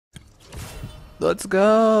Let's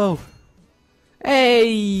go!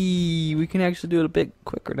 Hey! We can actually do it a bit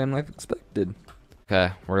quicker than I've expected.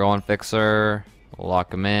 Okay, we're going Fixer. We'll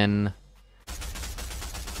lock him in.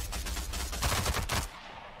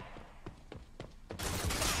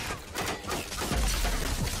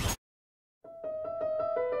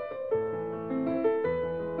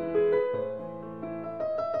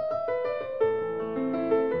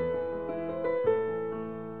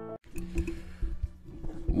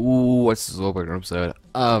 Ooh, what's this little episode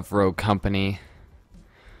of Rogue Company?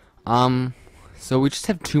 So we just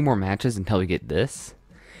have 2 more matches until we get this,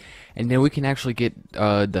 and then we can actually get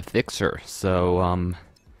the Fixer. So I think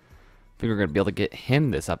we're gonna be able to get him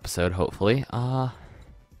this episode, hopefully.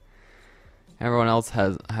 Everyone else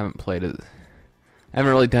haven't played it. I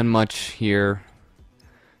haven't really done much here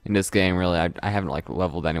in this game, really. I haven't like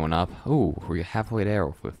leveled anyone up. Ooh, we're halfway there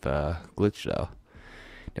with Glitch though.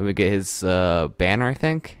 Then we get his banner, I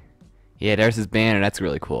think. Yeah, there's his banner. That's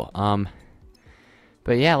really cool.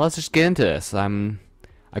 But yeah, let's just get into this. I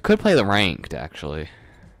could play the ranked actually.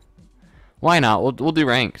 Why not? We'll do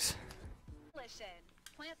ranked.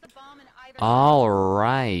 All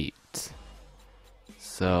right.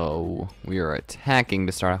 So we are attacking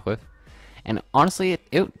to start off with, and honestly,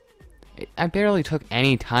 I barely took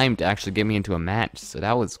any time to actually get me into a match, so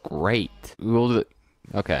that was great. We'll do it.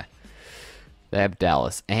 Okay. They have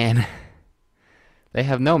Dallas, and they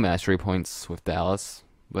have no mastery points with Dallas,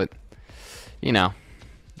 but, you know,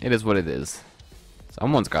 it is what it is.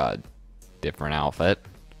 Someone's got a different outfit.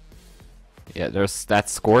 Yeah,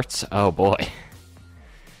 that's Scorch. Oh boy.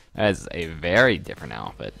 That is a very different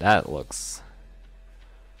outfit. That looks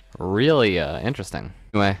really interesting.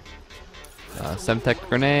 Anyway, Semtech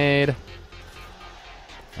grenade.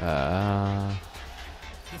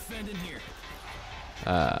 Defend in here.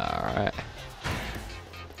 Alright.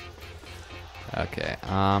 Okay,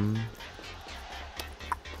 okay,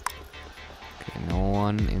 no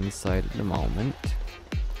one inside at the moment.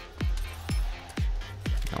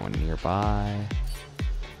 No one nearby.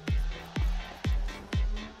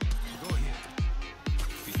 Go ahead.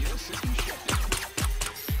 Begin system shutdown.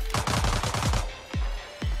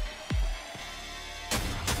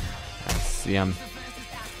 I see him.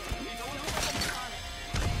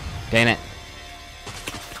 Dang it.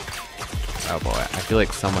 Oh boy, I feel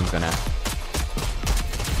like someone's gonna...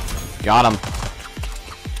 Got him.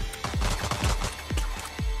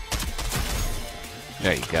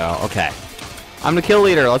 There you go. Okay. I'm the kill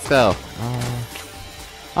leader. Let's go.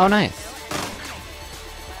 Oh, nice.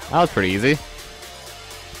 That was pretty easy.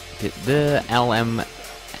 Get the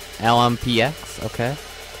LMPX. Okay.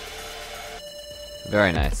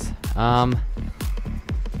 Very nice.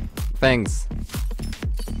 Things.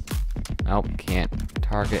 Nope, can't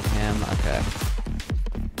target him. Okay.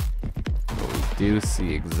 But we do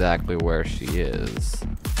see exactly where she is.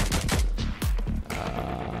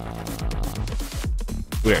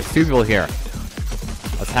 There's 2 people here.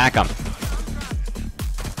 Let's hack them.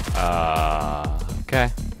 Okay.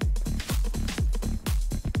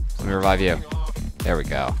 Let me revive you. There we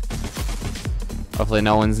go. Hopefully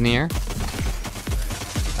no one's near.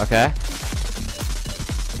 Okay.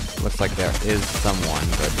 Looks like there is someone,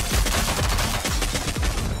 but...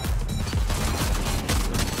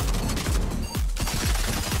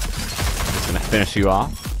 Just gonna finish you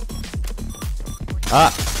off.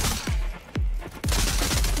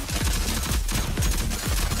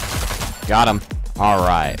 Got him.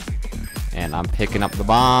 Alright. And I'm picking up the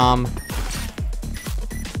bomb.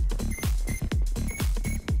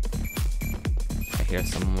 I hear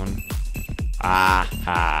someone.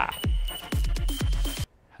 Aha.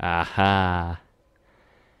 Aha.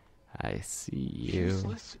 I see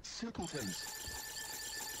you.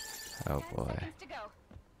 Oh boy.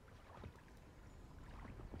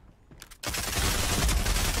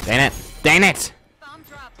 Dang it! Dang it!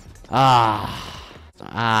 Ah.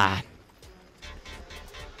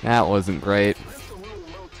 That wasn't great.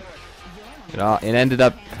 It ended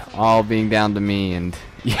up all being down to me, and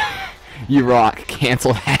you rock.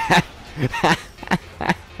 Cancel that.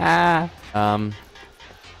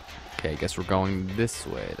 Okay, I guess we're going this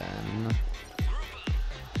way then.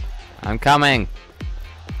 I'm coming.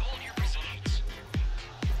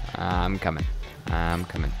 I'm coming. I'm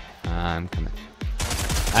coming. I'm coming.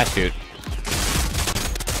 Ah, shoot.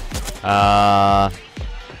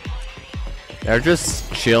 They're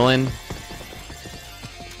just chilling.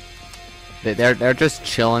 They're just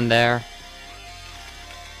chilling there.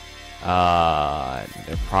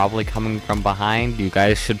 They're probably coming from behind. You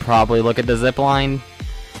guys should probably look at the zip line.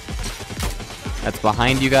 That's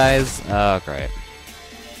behind you guys. Oh, great.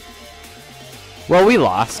 Well, we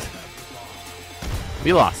lost.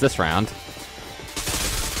 We lost this round.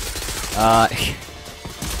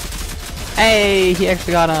 Hey, he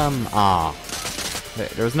actually got him. Ah,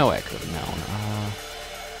 there was no way I could have known.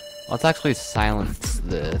 Let's actually silence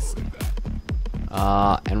this.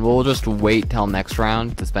 And we'll just wait till next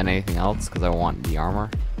round to spend anything else because I want the armor.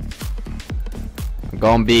 I'm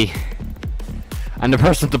going B. I'm the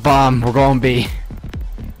person with the bomb. We're going B.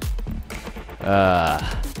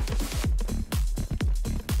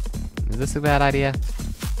 Is this a bad idea?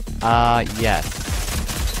 Yes.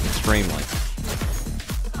 Extremely.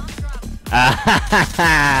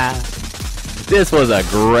 This was a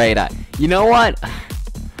great idea. You know what?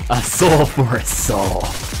 A soul for a soul.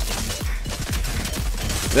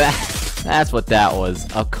 That's what that was.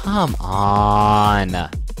 Oh, come on.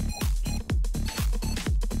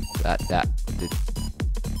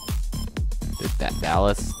 Did that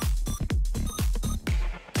Dallas?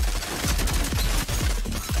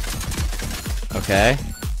 Okay.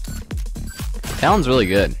 Town's really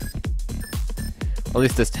good. At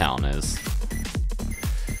least this town is.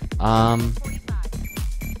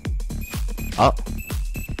 Oh.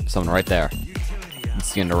 Someone right there. Let's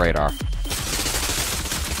see on the radar.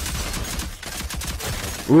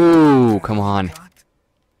 Ooh, come on.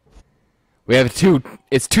 We have two.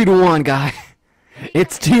 It's 2-1, guy.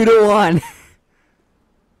 It's 2-1.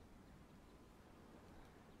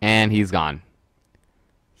 And he's gone.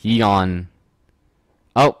 He gone.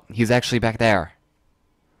 Oh, he's actually back there.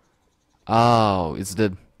 Oh, is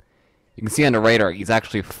the... You can see on the radar, he's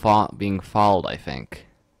actually being followed, I think.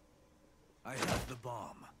 I have the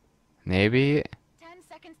bomb. Maybe? 10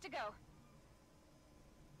 seconds to go.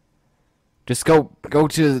 Just go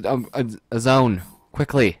to a zone,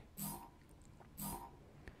 quickly.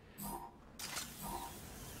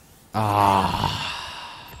 Ah.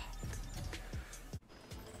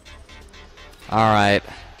 Alright.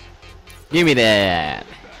 Give me that.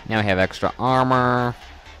 Now we have extra armor.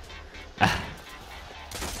 Ah.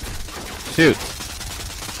 Shoot.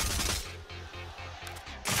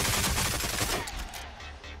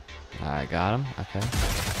 I got him. Okay.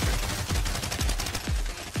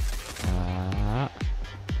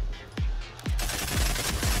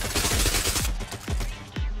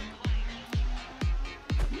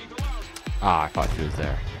 I thought she was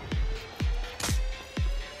there.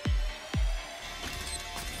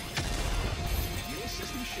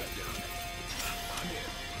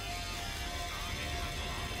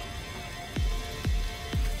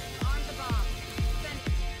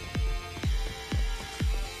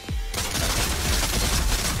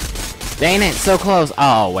 Dang it, so close.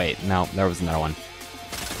 Oh, wait. No, there was another one.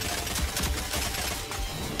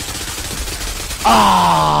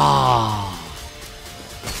 Ah!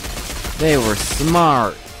 They were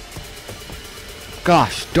smart.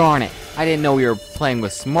 Gosh darn it. I didn't know we were playing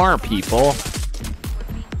with smart people.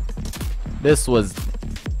 This was...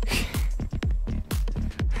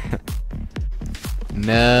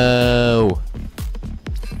 No.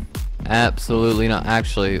 Absolutely not.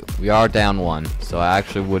 Actually, we are down 1, so I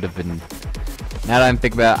actually would have been... Now that I'm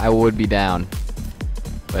thinking about it, I would be down.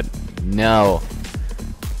 But no.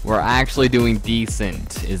 We're actually doing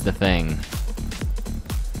decent, is the thing.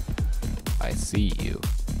 I see you.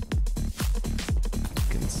 I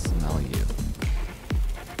can smell you.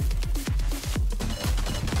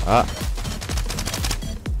 Ah.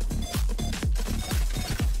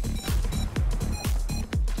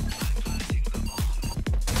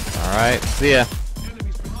 Alright, see ya.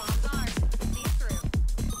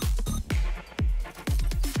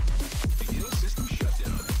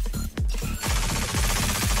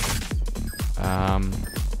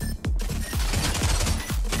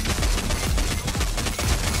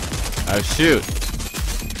 Oh shoot.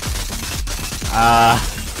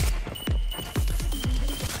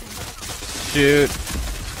 Shoot.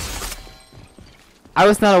 I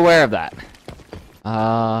was not aware of that.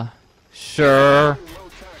 Sure.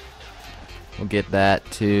 We'll get that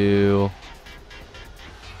too.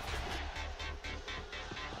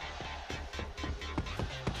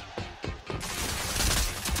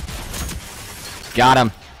 Got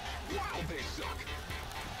him.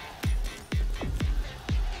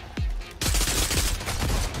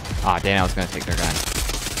 Aw, damn, I was gonna take their gun.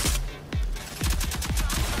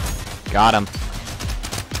 Got him.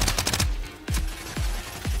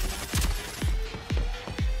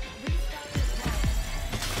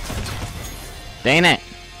 Dang it.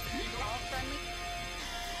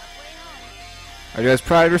 Are you guys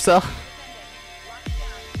proud of yourself?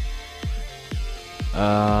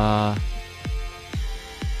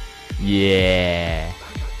 Yeah.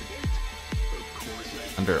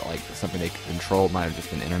 Under like something they could control, might have just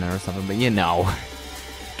been internet or something, but you know.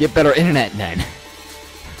 Get better internet then.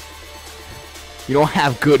 You don't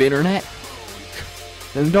have good internet?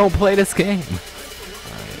 Then don't play this game.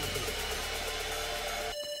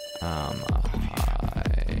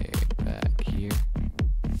 Hide back here.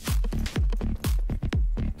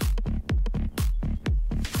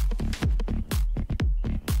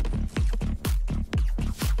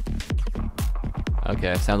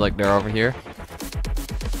 Okay, sounds like they're over here.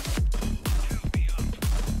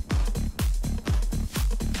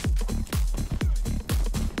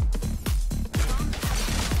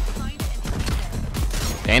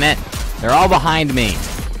 Dang it! They're all behind me.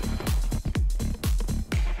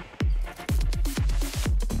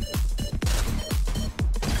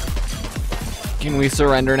 Can we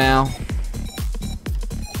surrender now?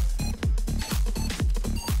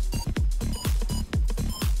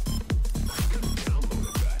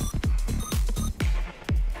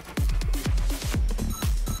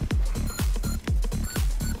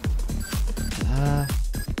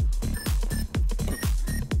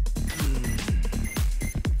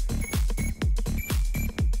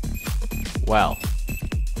 Well.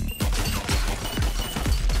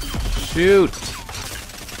 Shoot!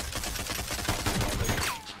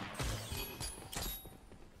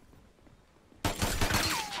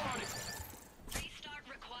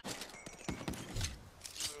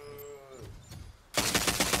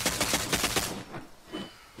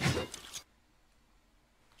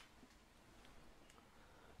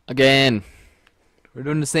 Again. We're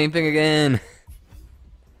doing the same thing again.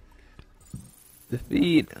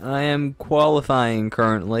 Defeat. I am qualifying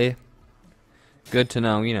currently. Good to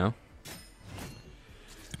know, you know.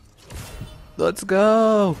 Let's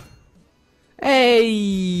go!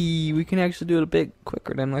 Hey! We can actually do it a bit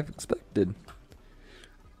quicker than I've expected.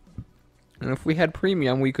 And if we had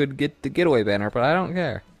premium, we could get the getaway banner, but I don't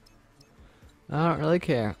care. I don't really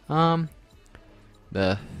care.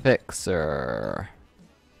 The Fixer.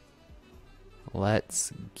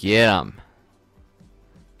 Let's get him.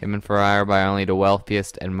 Him and Ferrari by only the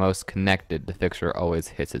wealthiest and most connected. The Fixer always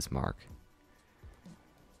hits his mark.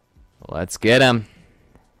 Let's get him.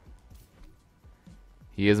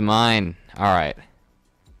 He is mine. Alright.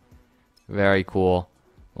 Very cool.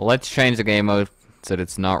 Well, let's change the game mode so that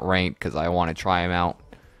it's not ranked because I want to try him out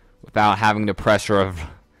without having the pressure of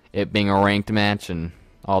it being a ranked match and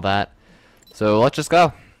all that. So let's just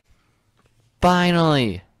go.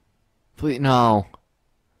 Finally. Please, no.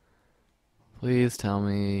 Please tell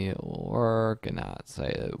me it will work and not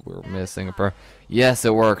say that we're missing a per. Yes,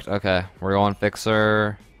 it worked. Okay, we're going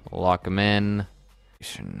Fixer. Lock him in.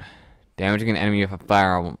 Damaging an enemy with a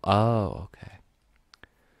firearm. Oh, okay.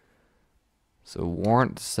 So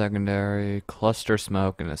warrant secondary, cluster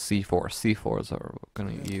smoke, and a C4. C4s are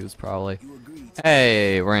gonna use probably.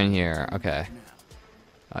 Hey, we're in here. Okay.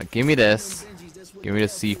 Give me this. Give me the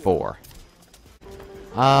C4.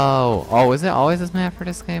 Oh, is it always this map for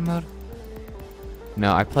this game mode?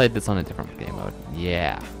 No, I played this on a different game mode.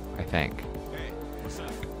 Yeah, I think.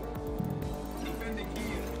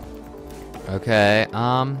 Okay,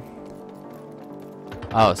 oh,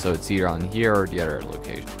 so it's either on here or the other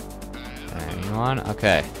location. Anyone?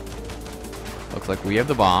 Okay. Looks like we have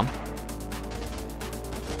the bomb.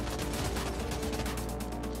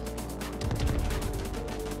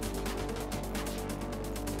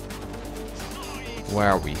 Where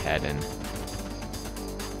are we heading?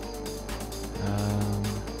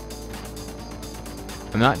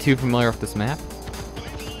 I'm not too familiar with this map.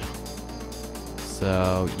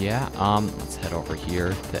 So, yeah, let's head over here.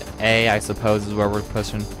 The A, I suppose, is where we're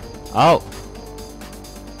pushing. Oh!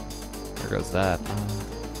 There goes that.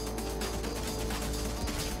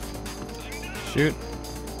 Shoot.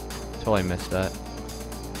 Totally missed that.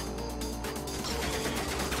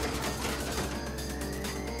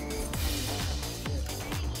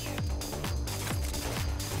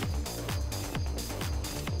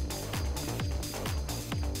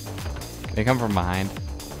 They come from behind.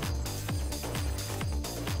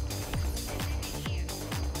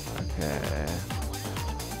 Okay.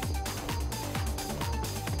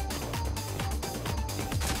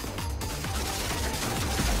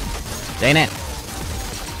 Dang it!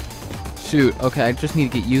 Shoot, okay, I just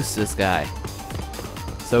need to get used to this guy.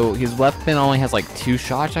 So his weapon only has like 2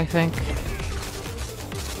 shots, I think?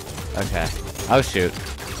 Okay. Oh shoot.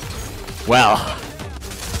 Well.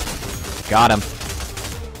 Got him.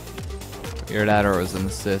 Either that or it was an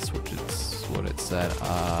assist, which is what it said.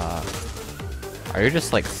 Are you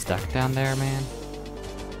just like stuck down there, man?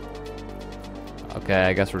 Okay,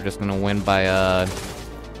 I guess we're just gonna win by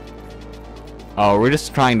oh, we're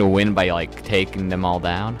just trying to win by like taking them all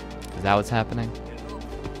down? Is that what's happening?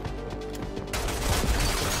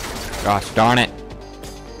 Gosh darn it.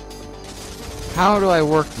 How do I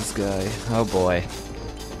work this guy? Oh boy.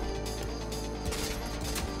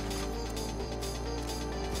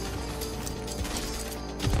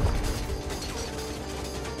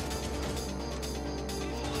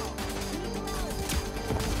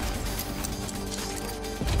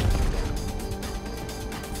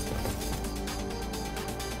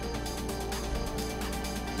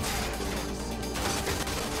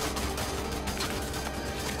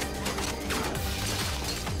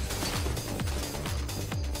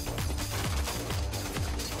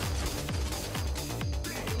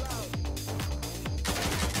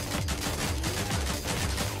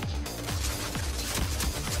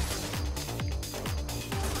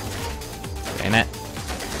 Dang it.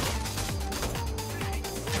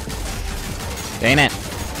 Dang it.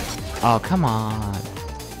 Oh, come on.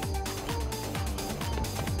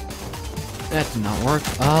 That did not work.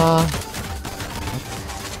 Oh,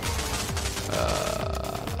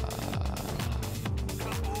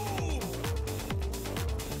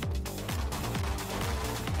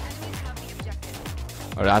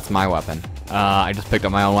 that's my weapon. I just picked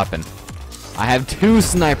up my own weapon. I have 2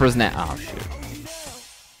 snipers now. Oh, shoot.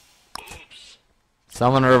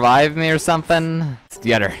 Someone revive me or something? It's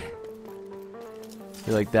the other. I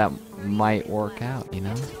feel like that might work out, you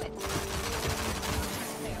know?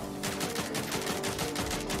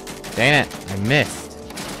 Dang it, I missed.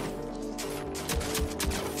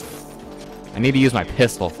 I need to use my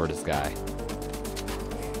pistol for this guy.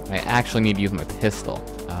 I actually need to use my pistol.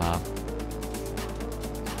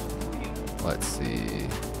 Let's see.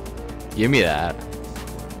 Give me that.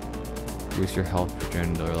 Boost your health for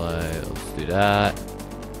gender light. Let's do that.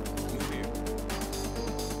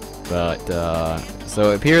 But,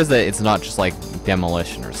 so it appears that it's not just like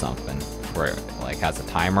demolition or something, where it like has a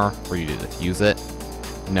timer for you to defuse it.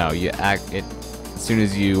 No, you act it as soon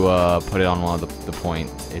as you put it on one of the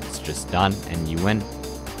points, it's just done and you win.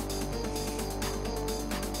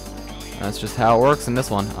 That's just how it works in this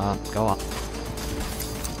one. Go on.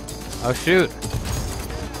 Oh shoot!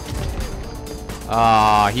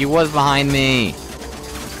 Ah, he was behind me.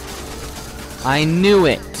 I knew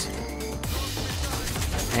it.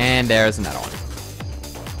 And there's another one.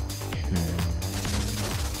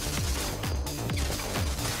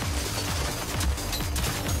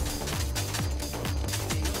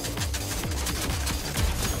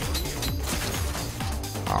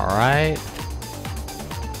 Alright.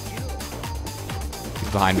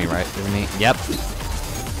 He's behind me, right? Isn't he? Yep.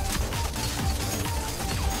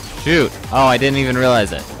 Shoot. Oh, I didn't even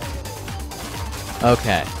realize it.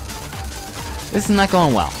 Okay. This is not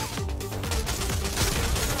going well.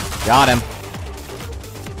 Got him.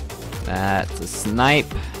 That's a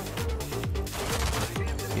snipe.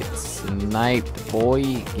 Get sniped, boy.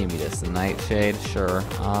 Give me this nightshade, sure.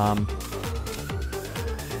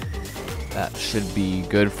 That should be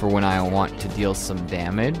good for when I want to deal some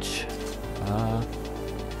damage.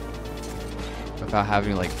 Without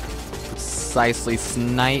having to, like, precisely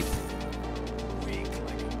snipe.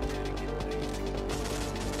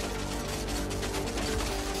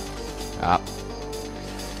 Ah.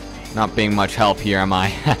 Not being much help here, am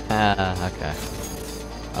I? Okay.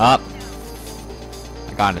 Up.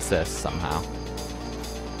 I got an assist somehow.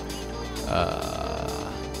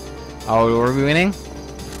 Oh, are we winning?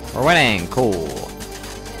 We're winning. Cool.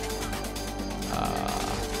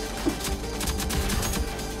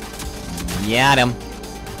 Got him.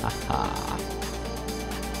 Haha.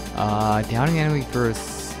 Downing enemy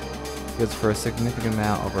first goes for a significant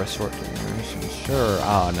amount over a short duration. Sure.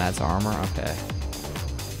 Oh, and that's armor. Okay.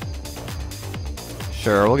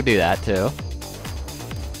 Sure, we'll do that too.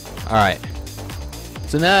 Alright.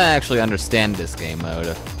 So now I actually understand this game mode.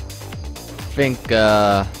 I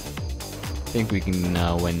think we can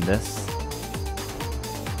win this.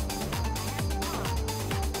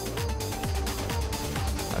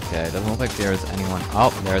 Okay, it doesn't look like there's anyone.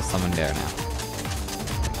 Oh, there's someone there now.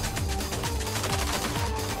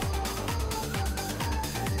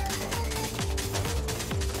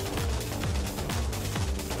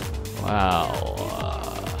 Wow.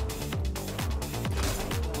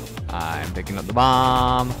 I'm picking up the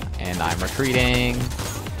bomb, and I'm retreating,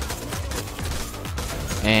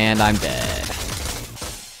 and I'm dead.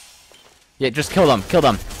 Yeah, just kill them,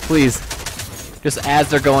 please. Just as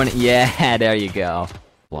they're going, yeah, there you go.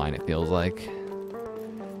 Blind, it feels like.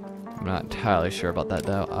 I'm not entirely sure about that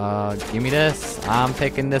though. Give me this. I'm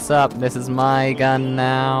picking this up. This is my gun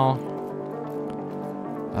now.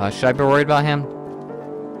 Should I be worried about him?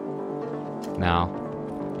 No.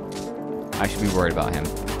 I should be worried about him.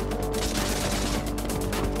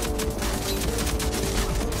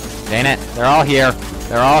 Dang it. They're all here.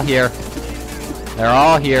 They're all here. They're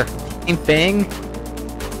all here. same thing?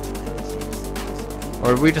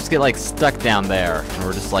 Or did we just get like stuck down there and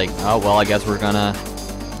we're just like, oh well, I guess we're gonna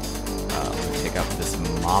let me take out this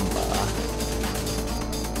mamba.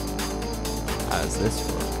 How does this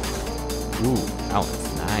work? Ooh, that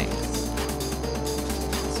one's nice.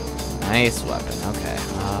 Nice weapon. Okay.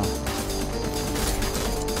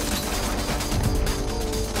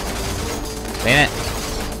 Dang it.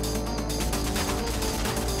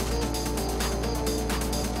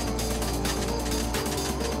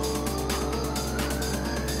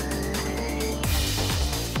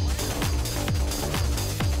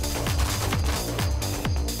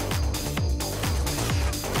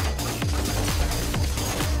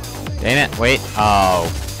 Dang it, wait.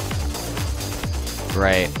 Oh.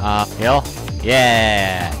 Great. Heal?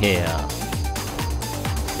 Yeah, heal.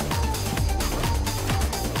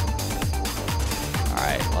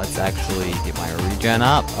 Alright, let's actually get my regen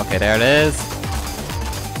up. Okay, there it is.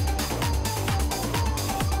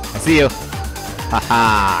 I see you.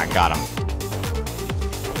 Haha, got him.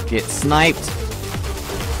 Get sniped.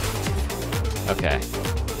 Okay.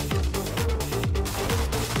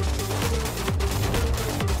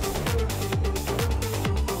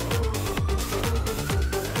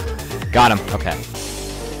 Got him. Okay.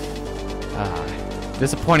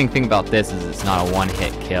 Disappointing thing about this is it's not a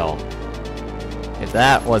one-hit kill. If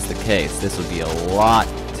that was the case, this would be a lot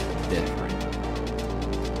different.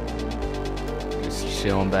 Just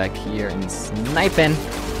chilling back here and sniping.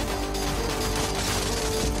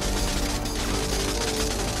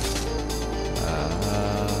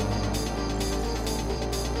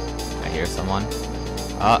 I hear someone.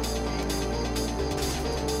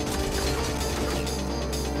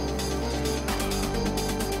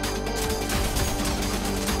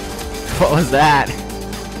 What was that?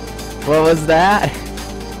 What was that?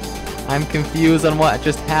 I'm confused on what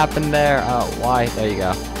just happened there. Oh, why? There you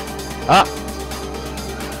go. Ah!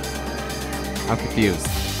 I'm confused.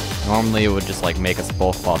 Normally it would just like make us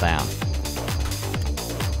both fall down.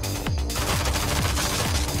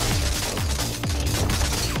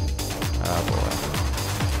 Oh boy.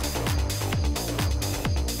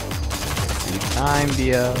 See time,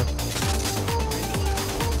 Dio.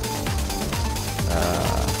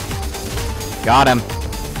 Got him.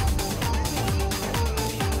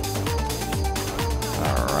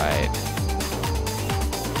 Alright.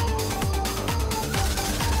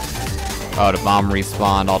 Oh, the bomb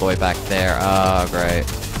respawned all the way back there. Oh, great.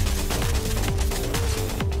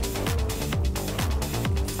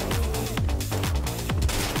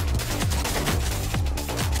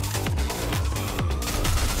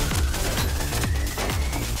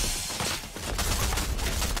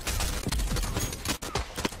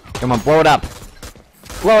 Come on, blow it up.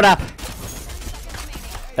 Blow it up.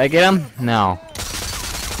 Did I get him? No.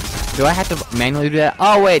 Do I have to manually do that?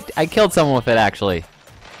 Oh, wait. I killed someone with it, actually.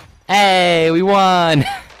 Hey, we won.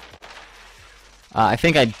 I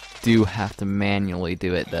think I do have to manually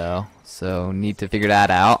do it, though. So, need to figure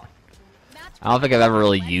that out. I don't think I've ever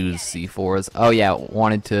really used C4s. Oh, yeah.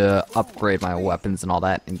 Wanted to upgrade my weapons and all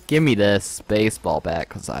that. And give me this baseball bat,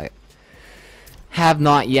 because I have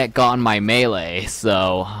not yet gotten my melee,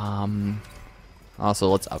 so also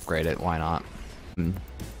let's upgrade it, why not?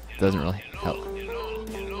 Doesn't really help.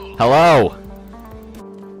 Hello!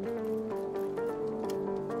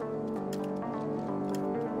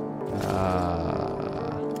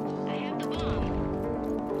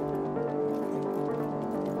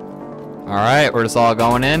 Alright, we're just all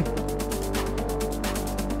going in.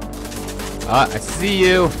 I see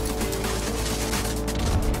you!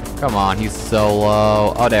 Come on, he's so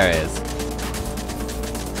low. Oh, there he is.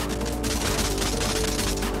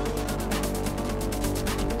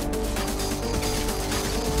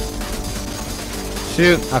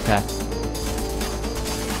 Shoot. Okay.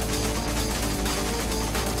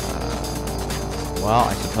 Well,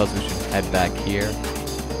 I suppose we should head back here.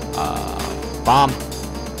 Bomb.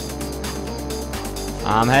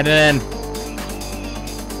 I'm heading in.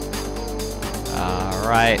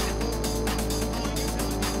 Alright.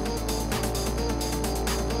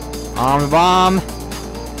 On the bomb.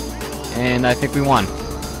 And I think we won.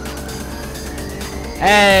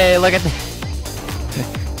 Hey, look at that.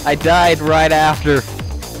 I died right after.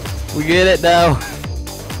 We get it though.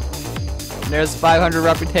 There's 500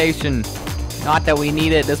 reputation. Not that we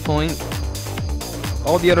need it at this point.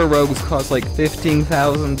 All the other rogues cost like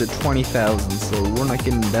 15,000 to 20,000, so we're not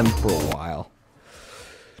getting them for a while.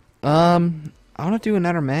 I want to do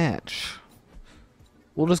another match.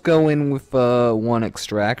 We'll just go in with one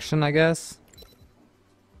extraction, I guess.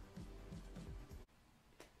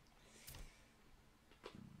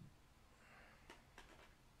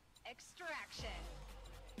 Extraction.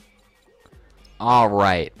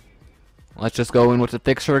 Alright. Let's just go in with the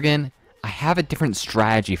fixer again. I have a different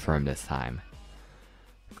strategy for him this time.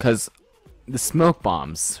 Because the smoke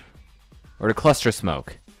bombs, or the cluster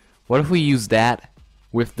smoke, what if we use that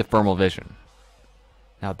with the thermal vision?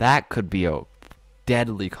 Now that could be a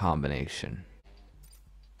deadly combination.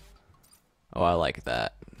 Oh, I like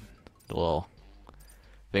that. The little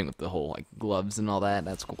thing with the whole like gloves and all that.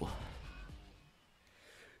 That's cool.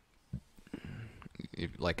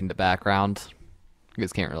 Like in the background, you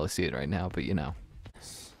guys can't really see it right now, but you know.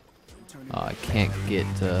 I can't get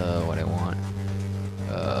what I want.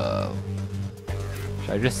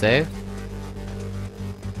 Should I just save?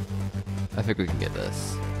 I think we can get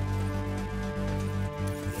this.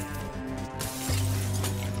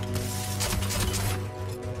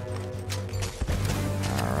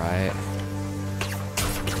 Alright.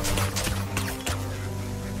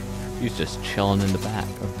 He's just chilling in the back.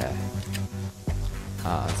 Okay.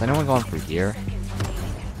 Is anyone going through here?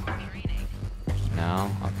 No?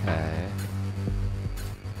 Okay.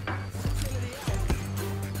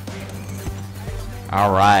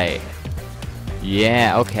 Alright.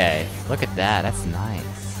 Yeah, okay. Look at that. That's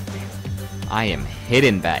nice. I am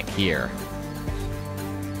hidden back here.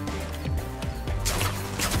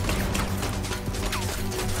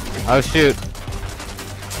 Oh, shoot.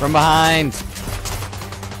 From behind.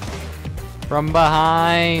 From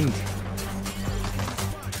behind.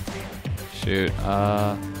 Shoot,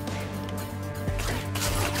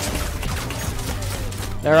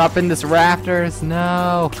 they're up in this rafters.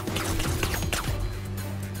 No.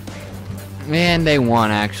 Man, they won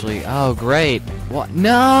actually. Oh, great. What?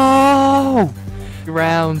 No!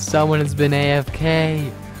 Round, someone has been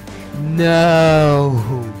AFK.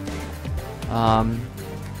 No.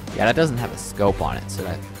 Yeah, that doesn't have a scope on it, so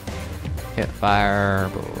that hit fire.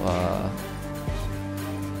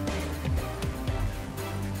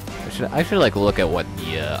 I should like look at what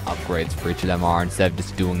the upgrades for each of them are instead of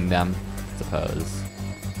just doing them, I suppose.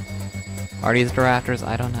 Are these the rafters?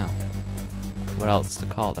 I don't know. What else to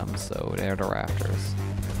call them? So they're the rafters.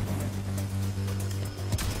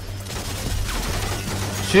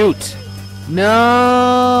 Shoot!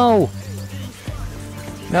 No!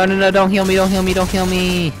 No, no, no, don't heal me, don't heal me, don't heal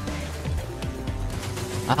me!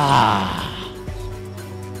 Ah!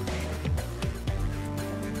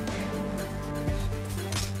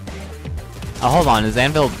 Oh, hold on, is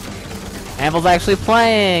Anvil's actually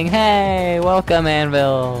playing! Hey, welcome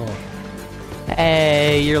Anvil!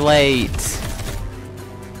 Hey, you're late!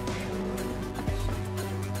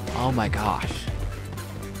 Oh my gosh.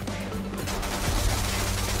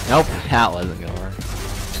 Nope, that wasn't gonna work.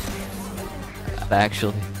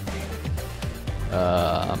 Actually.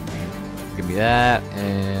 Give me that,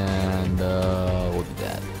 and we'll do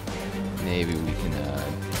that. Maybe we can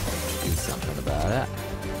do something about it.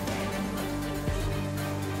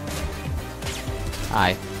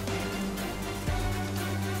 Hi.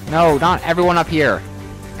 No, not everyone up here.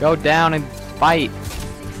 Go down and fight.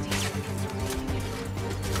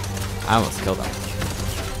 I almost killed him.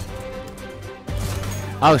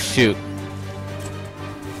 Oh shoot.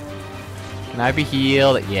 Can I be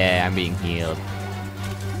healed? Yeah, I'm being healed.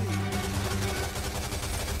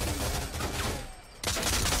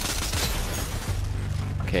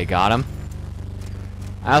 Okay, got him.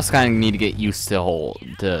 I also kind of need to get used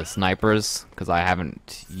to snipers because I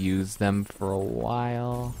haven't used them for a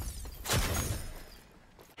while.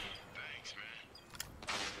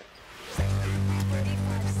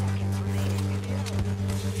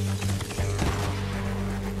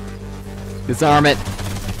 Disarm it.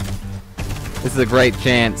 This is a great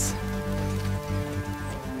chance.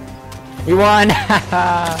 We won!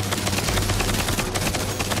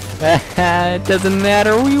 It doesn't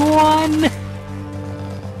matter, we won!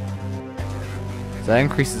 So that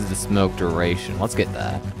increases the smoke duration. Let's get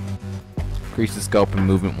that. Increases scope and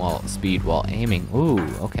movement speed while aiming. Ooh,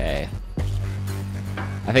 okay.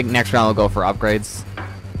 I think next round we'll go for upgrades.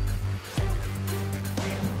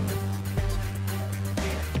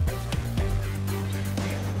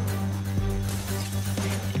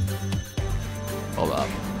 Hold up.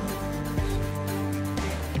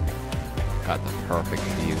 Got the perfect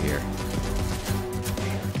view here.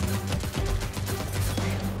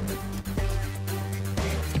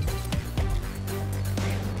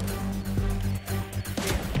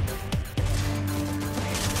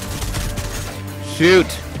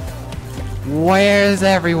 Shoot! Where's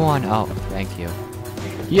everyone? Oh, thank you.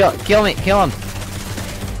 Yo, kill me, kill him!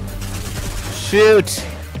 Shoot!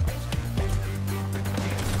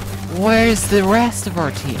 Where's the rest of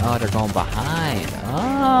our team? Oh, they're going behind.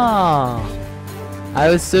 Oh! I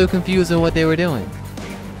was so confused on what they were doing.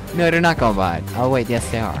 No, they're not going behind. Oh, wait, yes,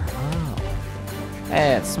 they are. Oh.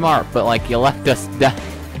 Hey, it's smart, but like you left us dead.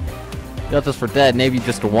 You left us for dead. Maybe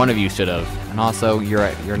just one of you should have. And also,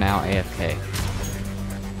 you're now AFK.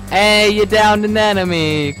 Hey, you downed an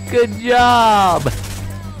enemy. Good job.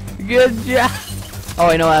 Good job. Oh,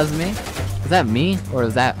 I know that was me. Is that me or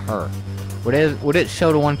is that her? Would it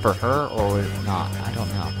show the one for her or would it not? I don't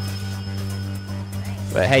know.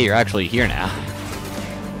 But hey, you're actually here now.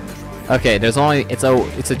 Okay, there's only it's a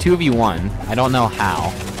 2v1. I don't know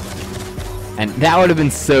how. And that would have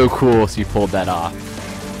been so cool if you pulled that off.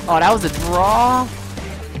 Oh, that was a draw?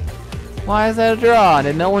 Why is that a draw?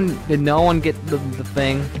 Did no one get the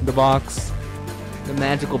thing, the box? The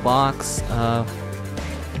magical box? We'll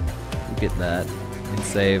get that and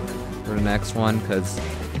save for the next one, cause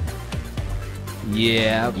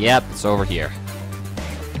yeah, yep, it's over here.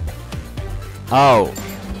 Oh.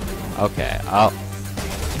 Okay. Oh.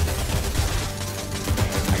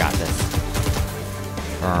 I got this.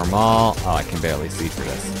 Thermal. Oh, I can barely see through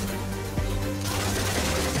this.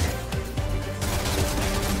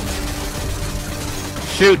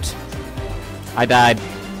 Shoot! I died.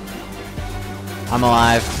 I'm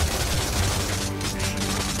alive.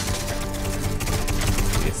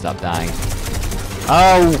 Please stop dying.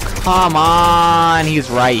 Oh, come on!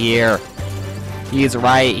 He's right here. He's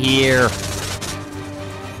right here.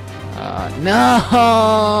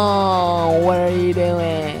 No! What are you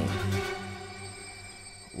doing?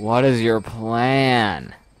 What is your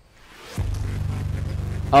plan?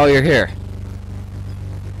 Oh, you're here.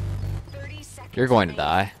 You're going to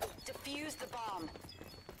die. Defuse the bomb.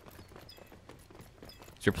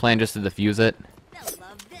 Is your plan just to defuse it? They'll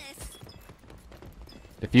love this.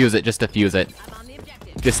 Defuse it, just defuse it. I'm on the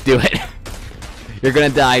objective. Just do it. You're gonna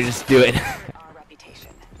die, just do it. Our reputation.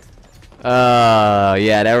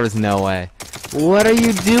 Yeah, there was no way. What are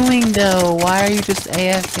you doing though? Why are you just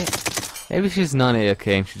AFK? Maybe she's not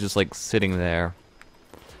AFK and she's just like sitting there.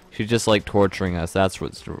 She's just like torturing us. That's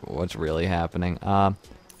what's really happening.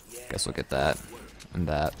 Guess we'll get that and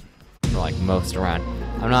that. Or, like most around.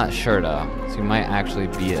 I'm not sure though. So you might actually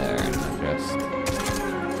be there and just.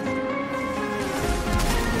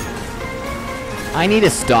 I need to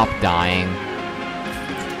stop dying.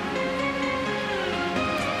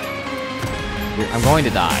 I'm going to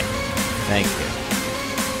die. Thank you.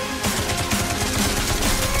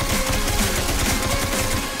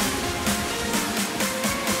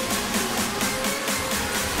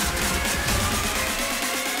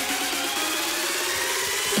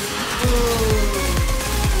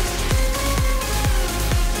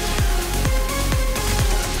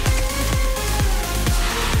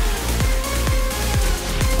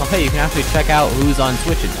 Oh hey, you can actually check out who's on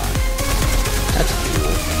Twitch and not. That's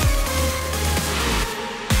cool.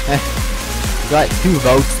 Got 2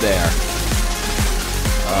 votes there.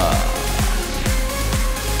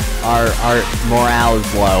 Our morale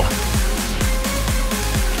is low.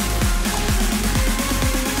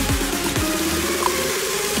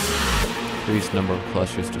 Increase number of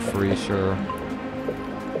clusters to free, sure.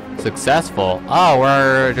 Successful. Oh,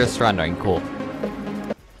 we're just surrendering. Cool.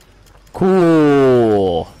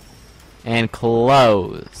 Cool. And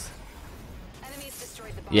close. Enemies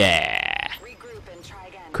destroyed the bomb. Yeah. Regroup and try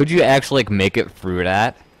again. Could you actually like make it through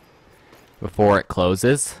that before it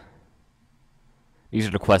closes? These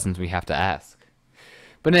are the questions we have to ask.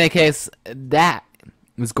 But in any case, that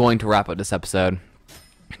is going to wrap up this episode.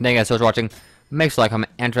 Thank you guys so much for watching. Make sure to like,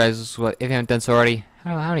 comment, and try this. If you haven't done so already,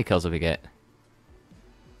 how many kills did we get?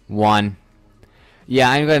 1. Yeah,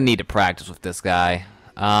 I'm gonna need to practice with this guy.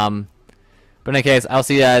 But in any case, I'll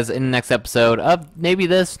see you guys in the next episode of maybe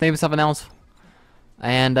this, maybe something else.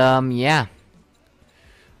 And yeah.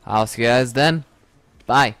 I'll see you guys then.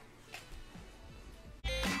 Bye.